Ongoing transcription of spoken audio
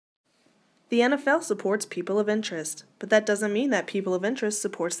The NFL supports people of interest, but that doesn't mean that people of interest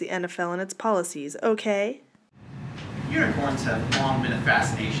supports the NFL and its policies, okay? Unicorns have long been a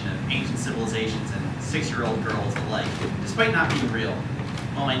fascination of ancient civilizations and 6-year-old girls alike, despite not being real.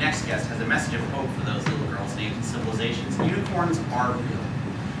 While my next guest has a message of hope for those little girls in ancient civilizations, unicorns are real.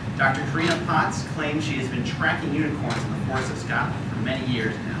 Dr. Karina Potts claims she has been tracking unicorns in the forests of Scotland for many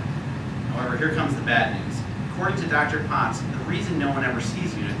years now. However, here comes the bad news. According to Dr. Potts, the reason no one ever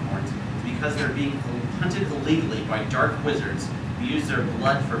sees unicorns is because they're being hunted illegally by dark wizards who use their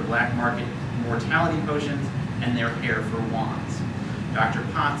blood for black market mortality potions and their hair for wands. Dr.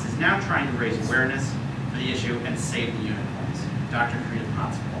 Potts is now trying to raise awareness for the issue and save the unicorns. Dr. Karina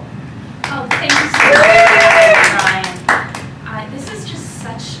Potts. Oh, thank you so much, Brian. This is just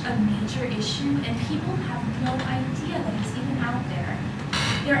such a major issue, and people have no idea that it's even out there.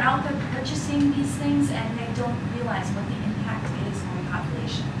 They're out there purchasing these things, and they don't realize what the impact is on the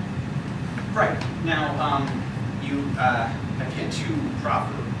population. Right. Now, you have yet to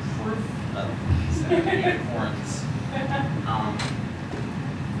proper proof of these unicorns.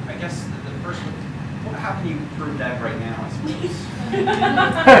 I guess the first one, how can you prove that right now, I suppose?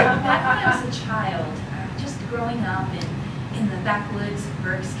 Back when I was a child, just growing up in the backwoods of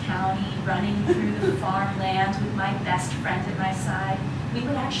Berks County, running through the farmland with my best friend at my side, we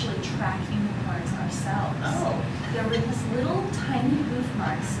would actually track unicorns ourselves. Oh. There were these little tiny hoof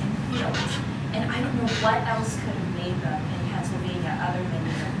marks in fields, and I don't know what else could have made them in Pennsylvania other than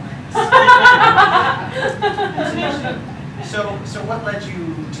unicorns. So what led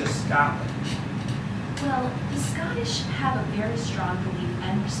you to Scotland? Well, the Scottish have a very strong belief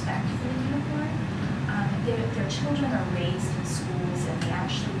and respect for the unicorn. Their children are raised in schools, and they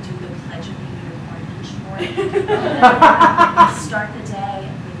actually do the Pledge of the Unicorn each morning. They start the day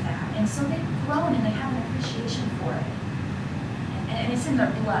with that. And so they've grown, and they have an appreciation for it. And it's in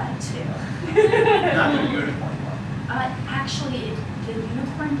their blood, too. Not the unicorn blood. Actually, the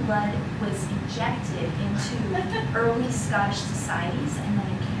unicorn blood was injected into early Scottish societies, and then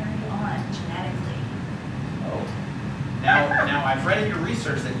it carried on genetically. Oh. Now I've read in your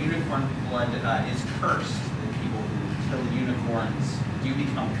research that unicorn blood is cursed. That people who kill unicorns do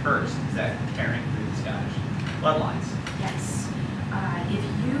become cursed. Is that carrying through the Scottish bloodlines? Yes. If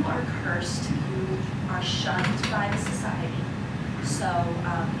you are cursed, you are shunned by the society. So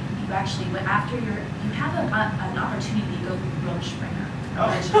you actually, after you have an opportunity to go through Rumspringa.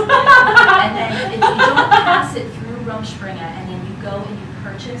 Oh. And then if you don't pass it through Rumspringa, and then you go and you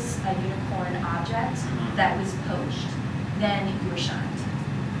purchase a unicorn object that was poached, then you're shunned.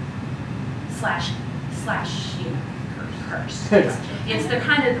 Slash cursed. It's the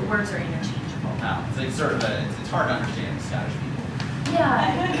kind of, the words are interchangeable. Oh, it's like sort of it's hard to understand the Scottish people.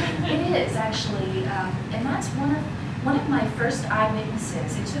 Yeah, it is actually, and that's one of my first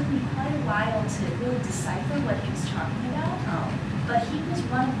eyewitnesses. It took me quite a while to really decipher what he was talking about. Oh. But he was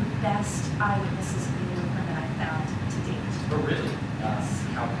one of the best eyewitnesses of the unicorn that I've found to date. Oh, really? Yes.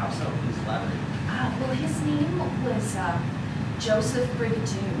 How so? Please elaborate. Well, his name was Joseph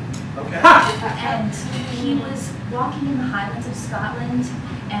Brigadoon. Okay. And he was walking in the Highlands of Scotland,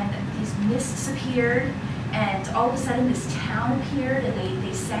 and these mists appeared, and all of a sudden this town appeared, and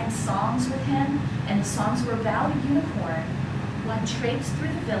they sang songs with him, and the songs were about a unicorn. One traipsed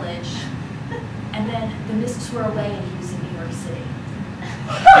through the village, and then the mists were away, and he was in New York City.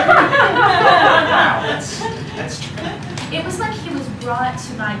 Wow, that's true. It was like he was brought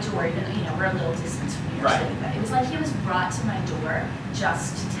to my door, even, we're a little distance from New York Right. City, but it was like he was brought to my door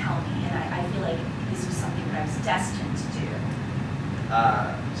just to tell me, and I feel like this was something that I was destined to do.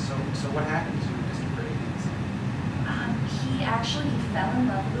 So what happened to Mr. Briggs? He fell in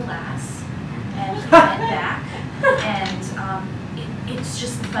love with a lass, and he went back, and it's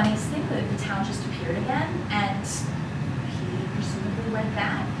just the funniest thing that the town just appeared again, and he presumably went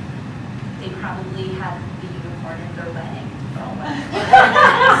back. They probably had the unicorn at their wedding. Oh, wow.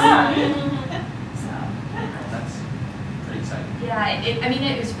 So. That's pretty exciting. Yeah,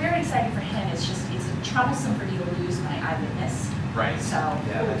 it was very exciting for him. It's troublesome for me to lose my eyewitness. Right. So,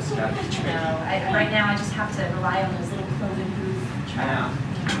 yeah, that's got to be tricky. Right now I just have to rely on those little cloven hoof traps.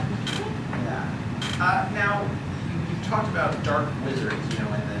 Yeah. Now, you talked about dark wizards,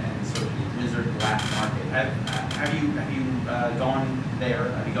 and sort of the wizard black market. Have you gone there?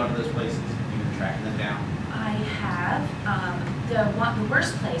 Have you gone to those places? Have you been tracking them down? I have. The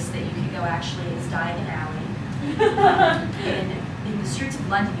worst place that you could go actually is Diagon Alley. In the streets of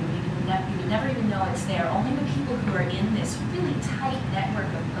London, you would never even know it's there. Only the people who are in this really tight network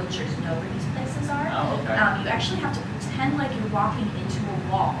of poachers know where these places are. Oh, okay. You actually have to pretend like you're walking into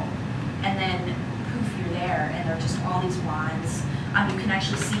a wall, and then poof, you're there, and there are just all these wands. You can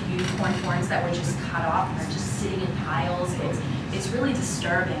actually see unicorn horns that were just cut off and are just sitting in piles. It's really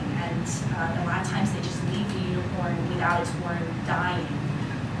disturbing, and a lot of times they just leave the unicorn without its horn dying.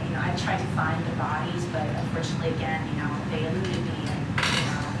 I've tried to find the bodies, but unfortunately, again, they eluded me. And,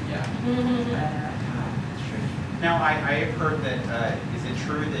 Yeah. That's true. Now, I have heard that, is it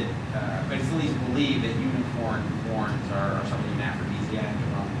true that, but it's at least believed that unicorn horns are something an aphrodisiac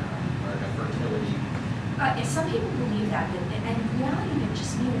among fertility? Some people believe that, but in reality, they're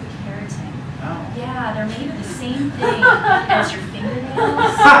just made of keratin. Oh. Yeah, they're made of the same thing as your fingernails.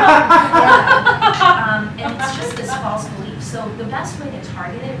 Yeah. And it's just this false belief. So the best way to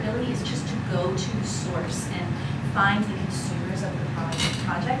target it really is just to go to the source and find the consumers of the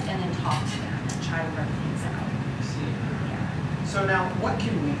project and then talk to them and try to work things out. I see. Yeah. So now, what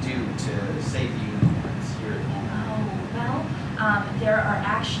can we do to save the unicorns here at home? There are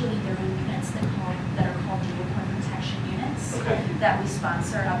units that are called unicorn protection units that we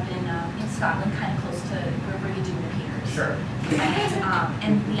sponsor up in Scotland, kind of close to where you do the piers. Sure.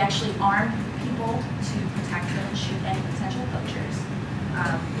 And we actually arm people to protect them and shoot any potential poachers.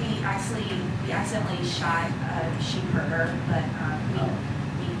 We accidentally shot a sheep herder, but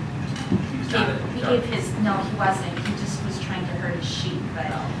we gave his, no, he wasn't. He just was trying to herd his sheep, but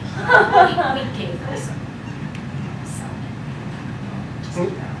we gave them some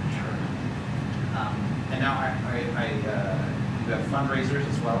and now you have fundraisers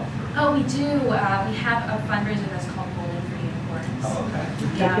as well? Oh, we do. We have a fundraiser that's called Bowling for Unicorns. Oh, okay.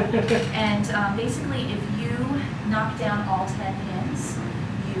 Yeah. And basically, if you knock down all 10 pins,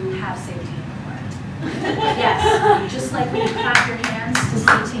 you have saved a unicorn. Yes. Just like when you clap your hands to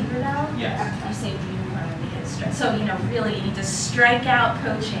say Tinkerbell, yes, you saved a unicorn when we hit strike. So, really, you need to strike out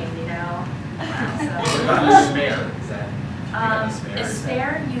poaching, Wow, so. What about a spare? Is that? A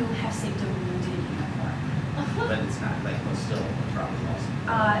spare, you have saved a wounded unicorn. But it's not, they'll still probably lost.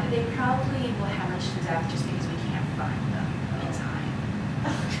 They probably will hemorrhage to death just because we can't find them in time.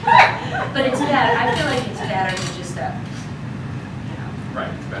 But it's better. I feel like it's better than just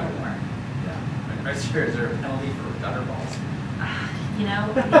Right, it's better than yeah. Are there a penalty for gutter balls? We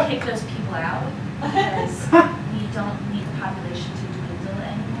kick those people out because we don't need the population to dwindle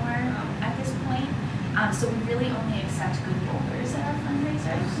anymore at this point. So we really only accept good bowlers at our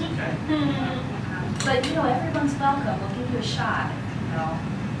fundraisers. Okay. But everyone's welcome. We'll give you a shot.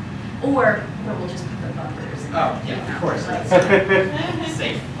 Or we'll just put the bumpers in. Oh, yeah, of course. That's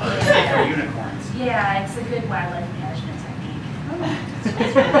safe for unicorns. Yeah, it's a good wildlife management technique.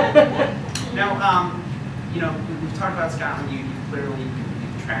 Now, we've talked about Scotland. You clearly you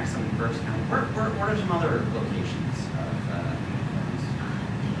track some in Berks County. What are some other locations of unicorns?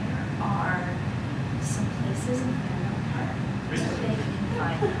 There are some places in Lenhart that they can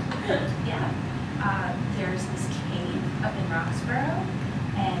find them. Yeah. There's this cave up in Roxborough,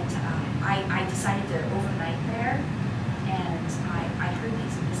 and I decided to overnight there, and I heard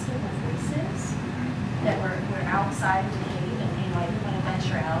these mystical voices that were outside of the cave, and I didn't want to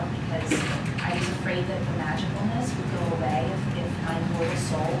venture out because I was afraid that the magicalness would go away if my mortal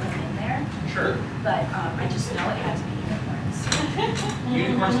soul went in there. Sure. But I just know it had to be unicorns.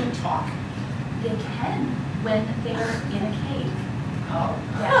 Unicorns can talk. They can when they're in a cave. Oh.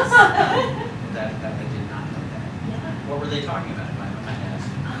 Yes. That I did not know that. Yeah. What were they talking about, if I might ask?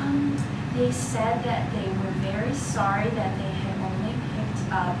 They said that they were very sorry that they had only picked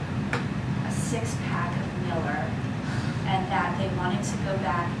up a 6-pack of Miller, and that they wanted to go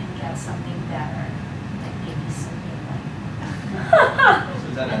back and get something better, like maybe some England.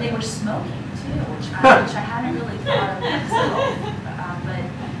 So And they were smoking too, which I hadn't really thought of myself. But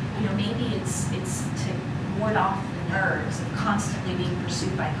maybe it's to ward off the nerves of constantly being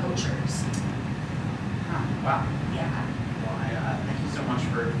pursued by poachers. Huh, wow. Yeah. Well, thank you so much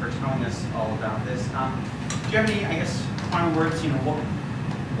for telling us all about this. Do you have any, final words? What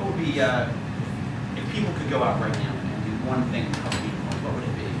would be, if people could go out right now and do one thing to help unicorns, what would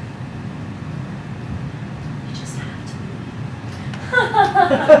it be? You just have to.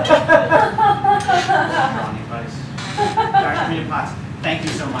 Strong advice. Dr. Mina Potts, thank you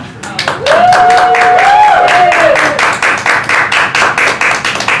so much for being here.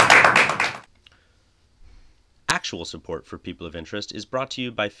 Actual support for People of Interest is brought to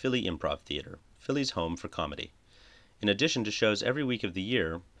you by Philly Improv Theater, Philly's home for comedy. In addition to shows every week of the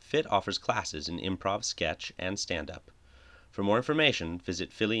year, PHIT offers classes in improv, sketch, and stand-up. For more information,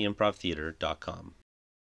 visit phillyimprovtheater.com.